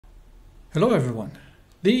Hello everyone.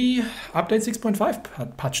 The update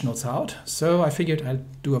 6.5 patch notes are out, so I figured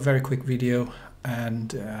I'd do a very quick video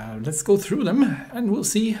and let's go through them and we'll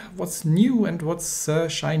see what's new and what's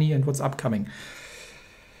shiny and what's upcoming.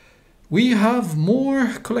 We have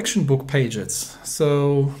more collection book pages,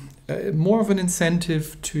 so more of an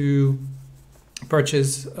incentive to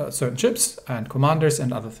purchase certain ships and commanders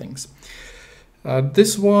and other things.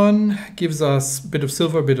 This one gives us a bit of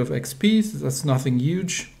silver, a bit of XP, that's nothing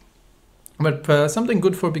huge. But something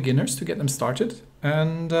good for beginners to get them started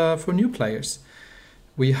and for new players.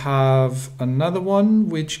 We have another one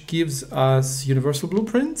which gives us universal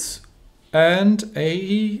blueprints and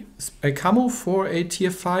a camo for a tier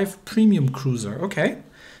 5 premium cruiser. Okay,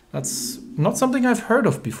 that's not something I've heard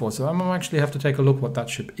of before, so I'm gonna actually have to take a look what that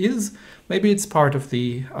ship is. Maybe it's part of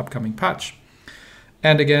the upcoming patch.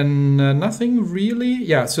 And again, nothing really.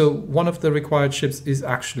 Yeah, so one of the required ships is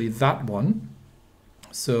actually that one.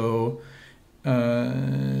 So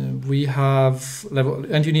we have level,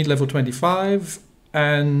 and you need level 25,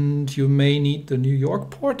 and you may need the New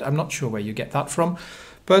York port. I'm not sure where you get that from,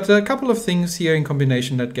 but a couple of things here in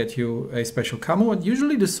combination that get you a special camo, and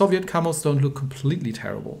usually the Soviet camos don't look completely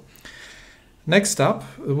terrible. Next up,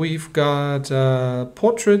 we've got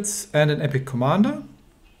portraits and an epic commander,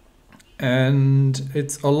 and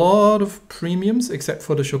it's a lot of premiums except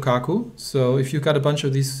for the Shokaku. So if you've got a bunch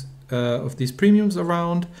of these premiums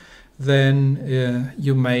around, then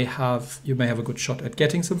you may have a good shot at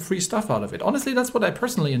getting some free stuff out of it. Honestly, that's what I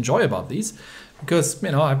personally enjoy about these, because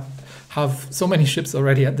I have so many ships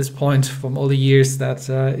already at this point from all the years that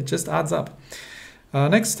it just adds up.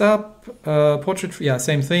 Next up, portrait, yeah,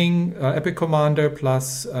 same thing, epic commander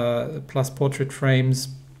plus portrait frames,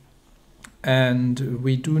 and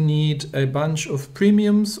we do need a bunch of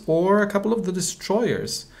premiums or a couple of the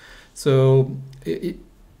destroyers. So the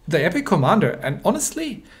epic commander, and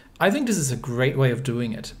honestly, I think this is a great way of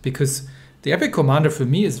doing it, because the epic commander for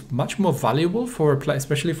me is much more valuable for a play,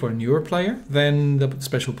 especially for a newer player, than the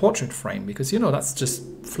special portrait frame, because that's just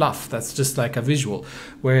fluff, that's just like a visual,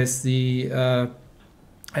 whereas the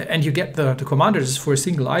and you get the commander just for a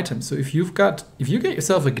single item. So if you get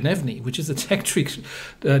yourself a Gnevny, which is a tech tree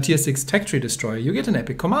tier 6 tech tree destroyer, you get an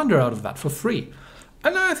epic commander out of that for free.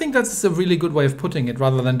 And I think that's a really good way of putting it,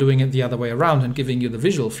 rather than doing it the other way around and giving you the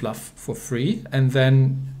visual fluff for free and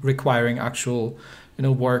then requiring actual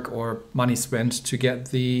work or money spent to get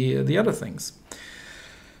the other things.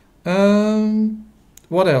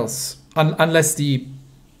 What else? Unless you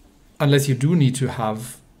do need to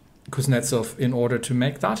have Kuznetsov in order to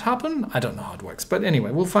make that happen. I don't know how it works, but anyway,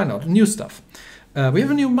 we'll find out. New stuff. We have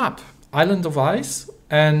a new map, Island of Ice,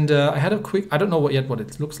 and I had a quick, I don't know what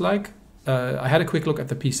it looks like. I had a quick look at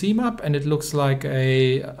the PC map, and it looks like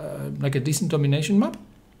a decent domination map.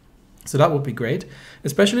 So that would be great,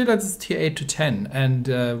 especially that it's tier 8 to 10, and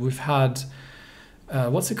we've had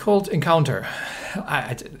what's it called? Encounter.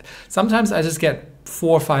 Sometimes I just get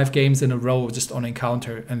 4 or 5 games in a row just on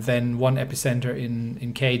encounter, and then one epicenter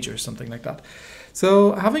in cage or something like that.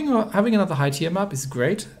 So having another high tier map is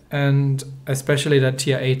great, and especially that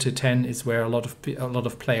tier 8 to 10 is where a lot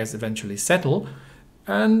of players eventually settle.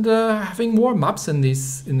 And having more maps in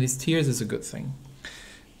these tiers is a good thing.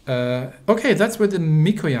 Okay, that's where the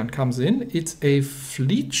Mikoyan comes in. It's a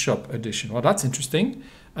fleet shop edition. Well, that's interesting.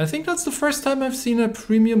 I think that's the first time I've seen a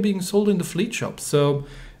premium being sold in the fleet shop. So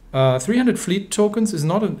 300 fleet tokens is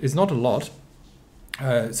not a lot.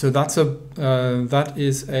 So that's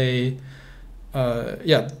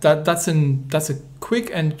a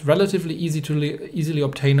quick and relatively easily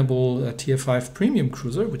obtainable tier 5 premium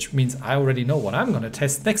cruiser, which means I already know what I'm going to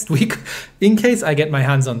test next week in case I get my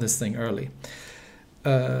hands on this thing early.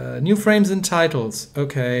 New frames and titles.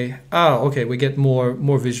 Okay. Okay. We get more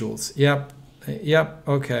visuals. Yep.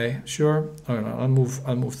 Okay. Sure. I'll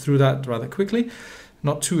move through that rather quickly.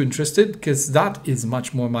 Not too interested, because that is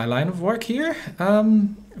much more my line of work here.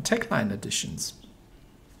 Techline editions.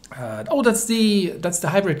 That's the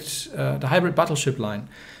hybrid battleship line.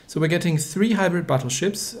 So we're getting 3 hybrid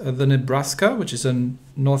battleships. The Nebraska, which is a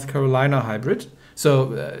North Carolina hybrid.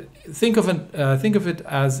 So think of it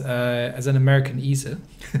as an American Ease,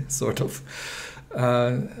 sort of.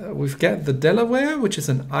 We've got the Delaware, which is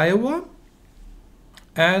an Iowa,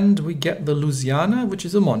 and we get the Louisiana, which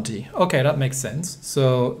is a Monty. Okay, that makes sense.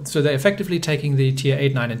 So they're effectively taking the tier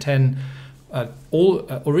 8, 9, and 10. All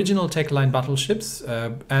original tech line battleships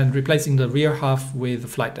and replacing the rear half with the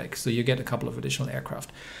flight deck. So you get a couple of additional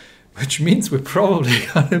aircraft, which means we're probably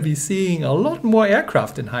going to be seeing a lot more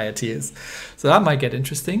aircraft in higher tiers. So that might get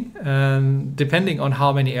interesting, depending on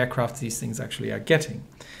how many aircraft these things actually are getting.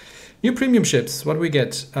 New premium ships. What do we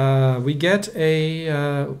get? We get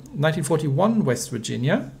a 1941 West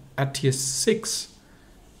Virginia at tier 6.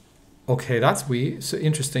 Okay, that's so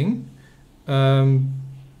interesting.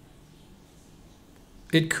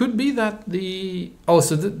 It could be that the... Oh,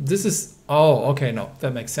 so this is... Oh, okay, no,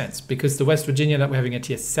 that makes sense. Because the West Virginia that we're having at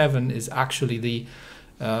tier 7 is actually the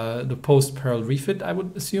post-Pearl refit, I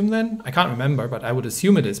would assume then. I can't remember, but I would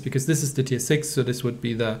assume it is, because this is the tier 6, so this would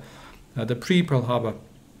be the pre-Pearl Harbor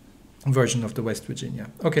version of the West Virginia.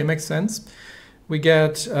 Okay, makes sense. We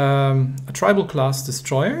get a tribal class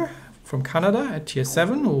destroyer from Canada at tier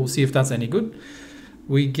 7. We'll see if that's any good.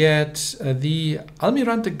 We get the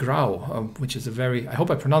Almirante Grau, which is a very, I hope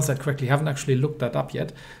I pronounced that correctly, haven't actually looked that up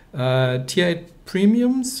yet. Tier 8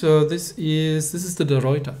 premium, so this is the De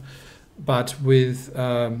Ruyter, but with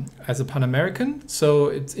as a Pan-American. So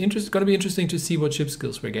it's going to be interesting to see what ship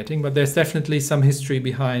skills we're getting, but there's definitely some history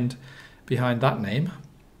behind that name.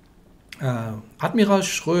 Admiral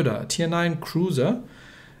Schröder, tier 9 cruiser.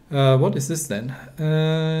 What is this then?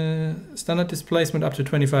 Standard displacement up to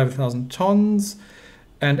 25,000 tons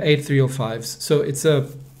and 8 305s. So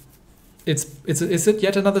is it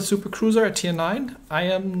yet another super cruiser at tier 9? I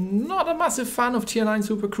am not a massive fan of tier 9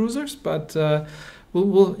 super cruisers, but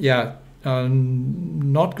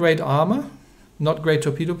not great armor, not great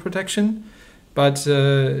torpedo protection, but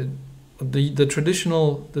the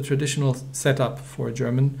traditional setup for a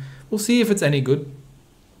German. We'll see if it's any good.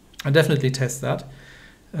 I'll definitely test that.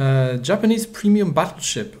 Japanese premium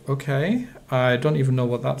battleship. Okay, I don't even know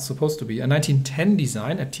what that's supposed to be. A 1910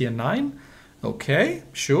 design at tier 9. Okay,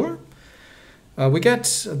 sure. We get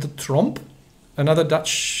the Tromp, another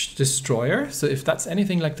Dutch destroyer. So if that's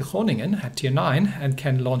anything like the Groningen at tier 9 and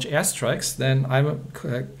can launch airstrikes, then I'm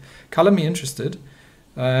color me interested.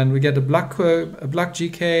 And we get a black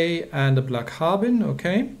GK and a black Harbin.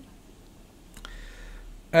 Okay.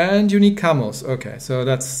 And unique Camos. Okay, so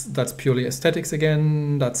that's purely aesthetics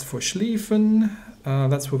again. That's for Schlieffen.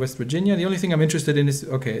 That's for West Virginia. The only thing I'm interested in is,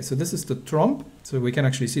 okay, so this is the Tromp. So we can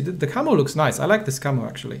actually see the camo looks nice. I like this camo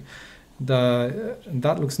actually.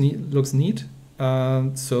 That looks neat.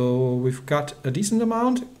 So we've got a decent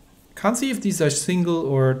amount. Can't see if these are single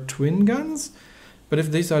or twin guns. But if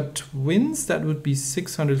these are twins, that would be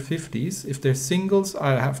 650s. If they're singles,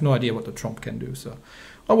 I have no idea what the Tromp can do. So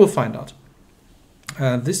I will find out.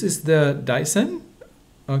 This is the Dyson.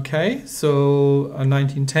 Okay, so a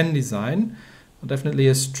 1910 design, definitely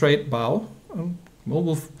a straight bow.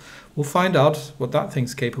 We'll find out what that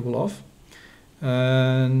thing's capable of.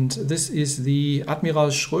 And this is the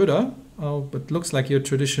Admiral Schröder. Oh, but looks like your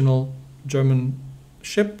traditional German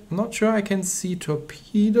ship. I'm not sure I can see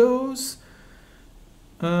torpedoes.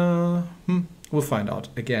 We'll find out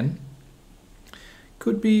again.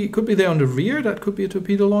 Could be there on the rear. That could be a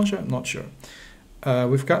torpedo launcher. I'm not sure.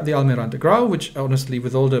 We've got the Almirante Grau, which honestly,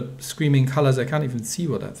 with all the screaming colors, I can't even see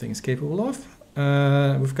what that thing is capable of.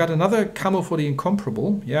 We've got another camo for the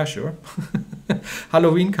incomparable. Yeah, sure.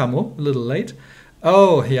 Halloween camo, a little late.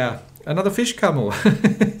 Oh, yeah, another fish camo.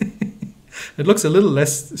 It looks a little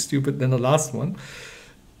less stupid than the last one.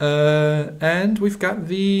 And we've got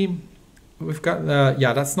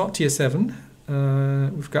yeah, that's not tier 7.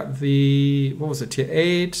 We've got the, what was it, tier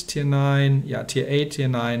 8, tier 9, yeah, tier 8, tier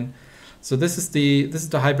 9. So this is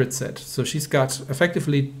the hybrid set. So she's got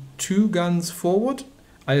effectively 2 guns forward.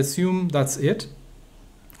 I assume that's it.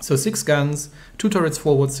 So 6 guns, 2 turrets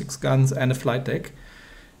forward, 6 guns, and a flight deck.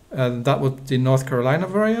 That would be the North Carolina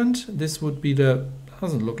variant. This would be the,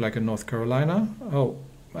 doesn't look like a North Carolina. Oh,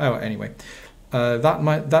 anyway,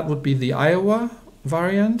 that would be the Iowa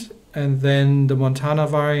variant, and then the Montana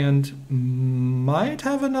variant might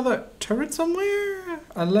have another turret somewhere,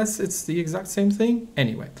 unless it's the exact same thing.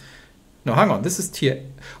 Anyway. No, hang on. This is tier.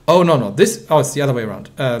 Oh no. This. Oh, it's the other way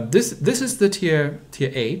around. This is the tier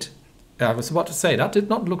 8. I was about to say that did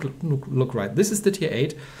not look right. This is the tier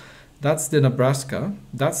 8. That's the Nebraska.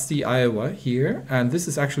 That's the Iowa here, and this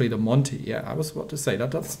is actually the Monty. Yeah, I was about to say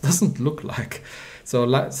that doesn't look like. So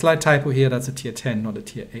slight typo here. That's a tier 10, not a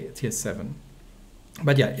tier 8, tier 7.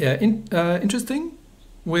 But yeah, interesting.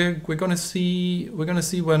 We're gonna see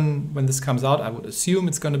when this comes out. I would assume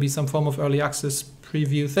it's gonna be some form of early access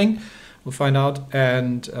preview thing. We'll find out,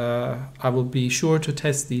 and I will be sure to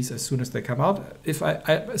test these as soon as they come out. If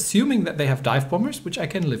I'm assuming that they have dive bombers, which I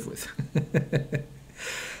can live with.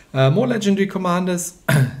 More legendary commanders.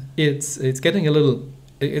 It's getting a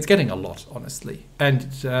lot, honestly. And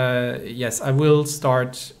yes, I will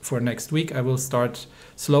start for next week. I will start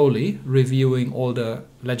slowly reviewing all the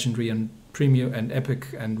legendary and premium and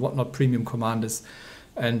epic and whatnot premium commanders,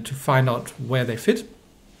 and to find out where they fit.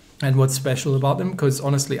 and what's special about them, because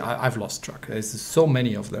honestly, I've lost track. There's so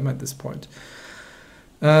many of them at this point.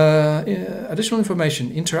 Additional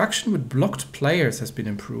information. Interaction with blocked players has been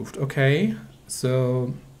improved. Okay,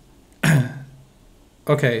 so...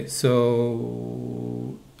 okay,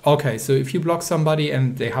 so if you block somebody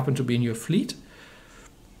and they happen to be in your fleet,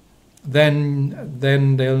 then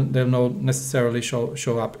they'll not necessarily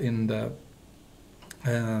show up in the...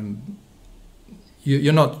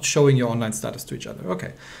 you're not showing your online status to each other.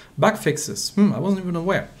 Okay. Bug fixes. I wasn't even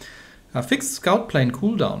aware. Fixed scout plane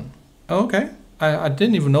cooldown. Okay. I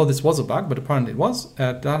didn't even know this was a bug, but apparently it was.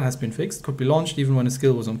 That has been fixed. Could be launched even when a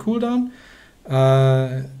skill was on cooldown.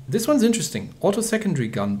 This one's interesting. Auto secondary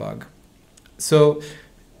gun bug. So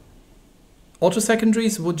auto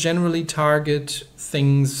secondaries would generally target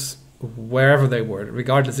things wherever they were,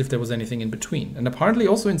 regardless if there was anything in between. And apparently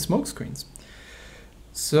also in smoke screens.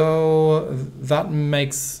 So that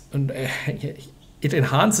makes it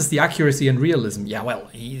enhances the accuracy and realism. Yeah, well,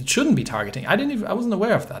 it shouldn't be targeting. I wasn't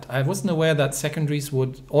aware of that. I wasn't aware that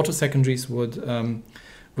auto secondaries would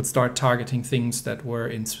start targeting things that were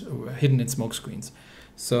hidden in smoke screens.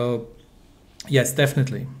 So yes,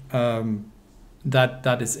 definitely,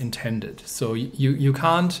 that is intended. So you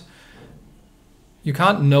can't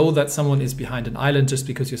know that someone is behind an island just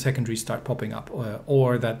because your secondaries start popping up,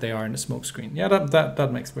 or that they are in a smoke screen. Yeah,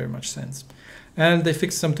 that makes very much sense. And they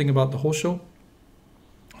fixed something about the Hosho,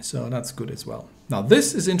 so that's good as well. Now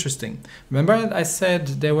this is interesting. Remember I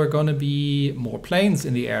said there were going to be more planes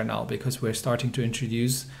in the air now because we're starting to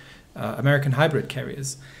introduce American hybrid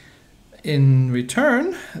carriers. In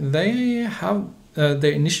return, they're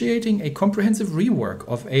initiating a comprehensive rework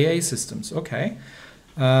of AA systems. Okay.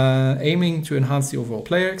 Aiming to enhance the overall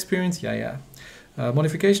player experience.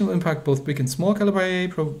 Modification will impact both big and small caliber AA,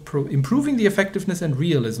 improving the effectiveness and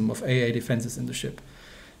realism of AA defenses in the ship.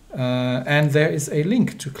 And there is a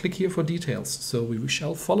link to click here for details, so we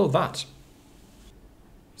shall follow that.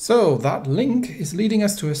 So that link is leading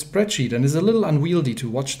us to a spreadsheet and is a little unwieldy to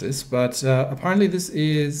watch this, but apparently this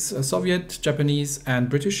is Soviet, Japanese and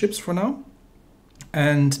British ships for now.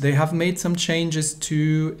 And they have made some changes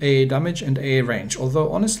to AA damage and AA range.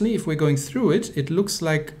 Although honestly, if we're going through it, it looks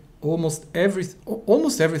like almost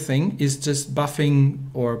everything is just buffing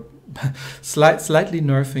or slightly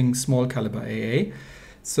nerfing small caliber AA.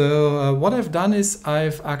 So what I've done is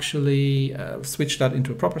I've actually switched that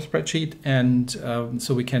into a proper spreadsheet, and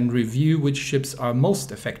so we can review which ships are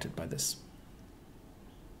most affected by this.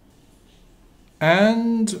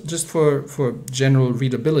 And just for general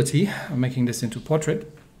readability, I'm making this into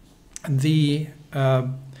portrait. The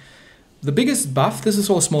biggest buff, this is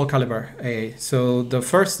all small caliber AA. So the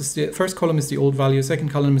first column is the old value, second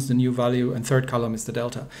column is the new value, and third column is the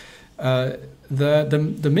delta.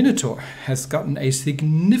 The Minotaur has gotten a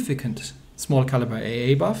significant small caliber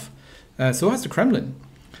AA buff. So has the Kremlin.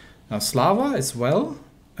 Now Slava as well.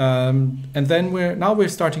 And then we're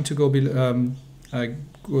starting to go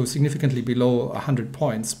significantly below 100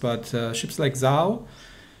 points. But ships like Zhao,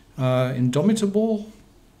 Indomitable,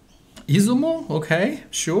 Izumo, okay,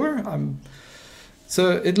 sure.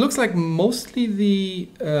 So it looks like mostly the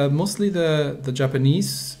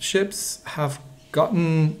Japanese ships have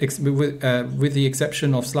gotten, with the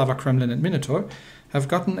exception of Slava, Kremlin and Minotaur, have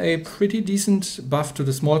gotten a pretty decent buff to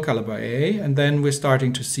the small caliber AA, and then we're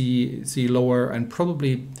starting to see lower and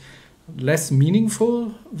probably less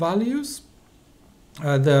meaningful values.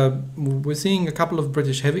 We're seeing a couple of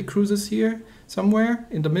British heavy cruisers here somewhere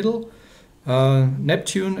in the middle.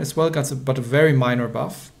 Neptune as well got but a very minor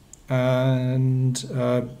buff, and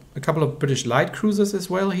a couple of British light cruisers as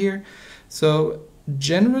well here. So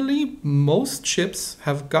generally, most ships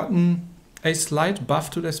have gotten a slight buff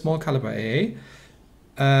to their small caliber AA,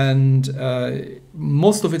 and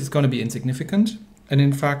most of it is going to be insignificant. And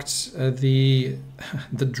in fact, the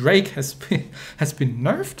Drake has been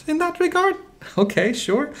nerfed in that regard. Okay,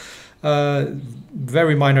 sure.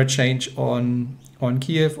 Very minor change on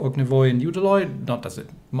Kiev, Ognevoy, and Udaloy.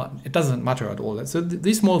 It doesn't matter at all. So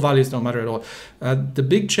these small values don't matter at all. The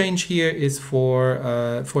big change here is for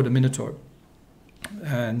the Minotaur,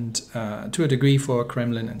 and to a degree for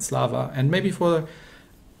Kremlin and Slava, and maybe for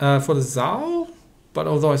the Zhao. But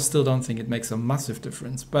although I still don't think it makes a massive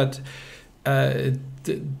difference. But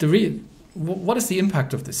what is the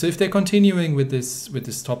impact of this? So if they're continuing with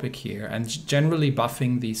this topic here and generally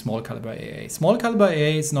buffing the small caliber AA, small caliber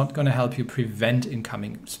AA is not going to help you prevent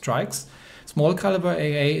incoming strikes. Small caliber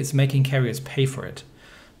AA is making carriers pay for it.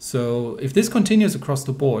 So if this continues across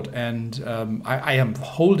the board, and I am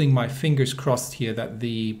holding my fingers crossed here that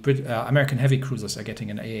the American heavy cruisers are getting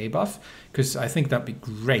an AA buff, because I think that'd be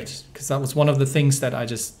great, because that was one of the things that I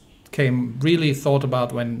just really thought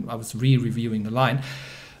about when I was re-reviewing the line.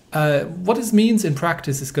 What this means in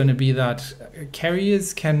practice is going to be that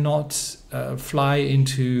carriers cannot fly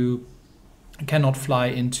into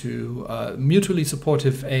mutually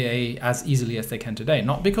supportive AA as easily as they can today.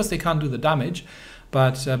 Not because they can't do the damage,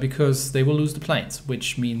 but because they will lose the planes,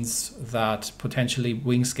 which means that potentially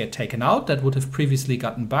wings get taken out that would have previously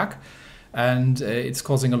gotten back, and it's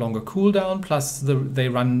causing a longer cooldown, plus they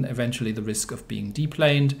run eventually the risk of being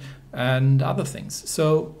deplaned and other things.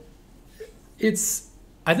 So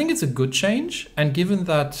I think it's a good change, and given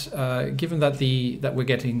that we're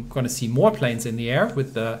going to see more planes in the air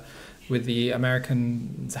with the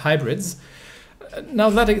American hybrids. Now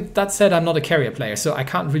that said, I'm not a carrier player, so I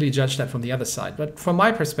can't really judge that from the other side. But from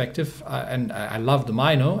my perspective, and I love the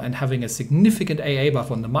Mino, and having a significant AA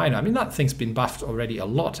buff on the Mino, I mean, that thing's been buffed already a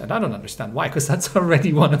lot, and I don't understand why, because that's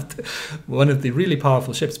already one of the really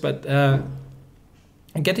powerful ships. But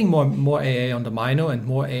getting more AA on the Mino and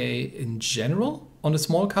more AA in general on the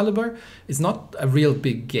small caliber is not a real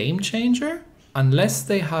big game changer unless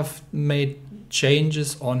they have made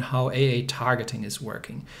changes on how AA targeting is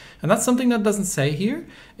working. And that's something that doesn't say here.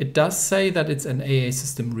 It does say that it's an AA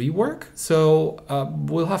system rework. So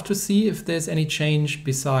we'll have to see if there's any change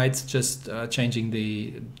besides just changing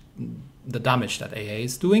the damage that AA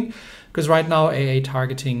is doing. Because right now AA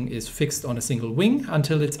targeting is fixed on a single wing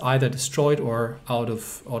until it's either destroyed or out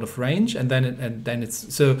of range, and then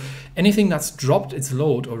it's so anything that's dropped its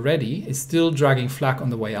load already is still dragging flak on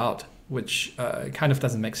the way out, which kind of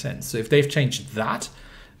doesn't make sense. So if they've changed that,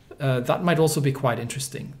 that might also be quite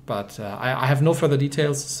interesting. But I have no further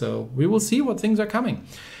details, so we will see what things are coming.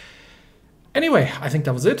 Anyway, I think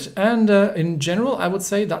that was it. And in general, I would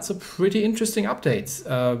say that's a pretty interesting update.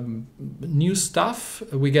 New stuff.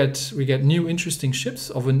 We get new interesting ships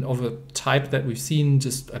of a type that we've seen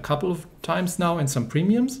just a couple of times now, and some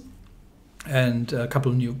premiums, and a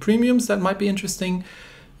couple of new premiums that might be interesting.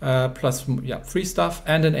 Plus, yeah, free stuff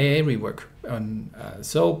and an AA rework.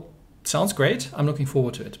 So, sounds great. I'm looking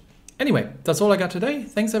forward to it. Anyway, that's all I got today.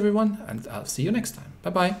 Thanks, everyone, and I'll see you next time.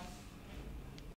 Bye-bye.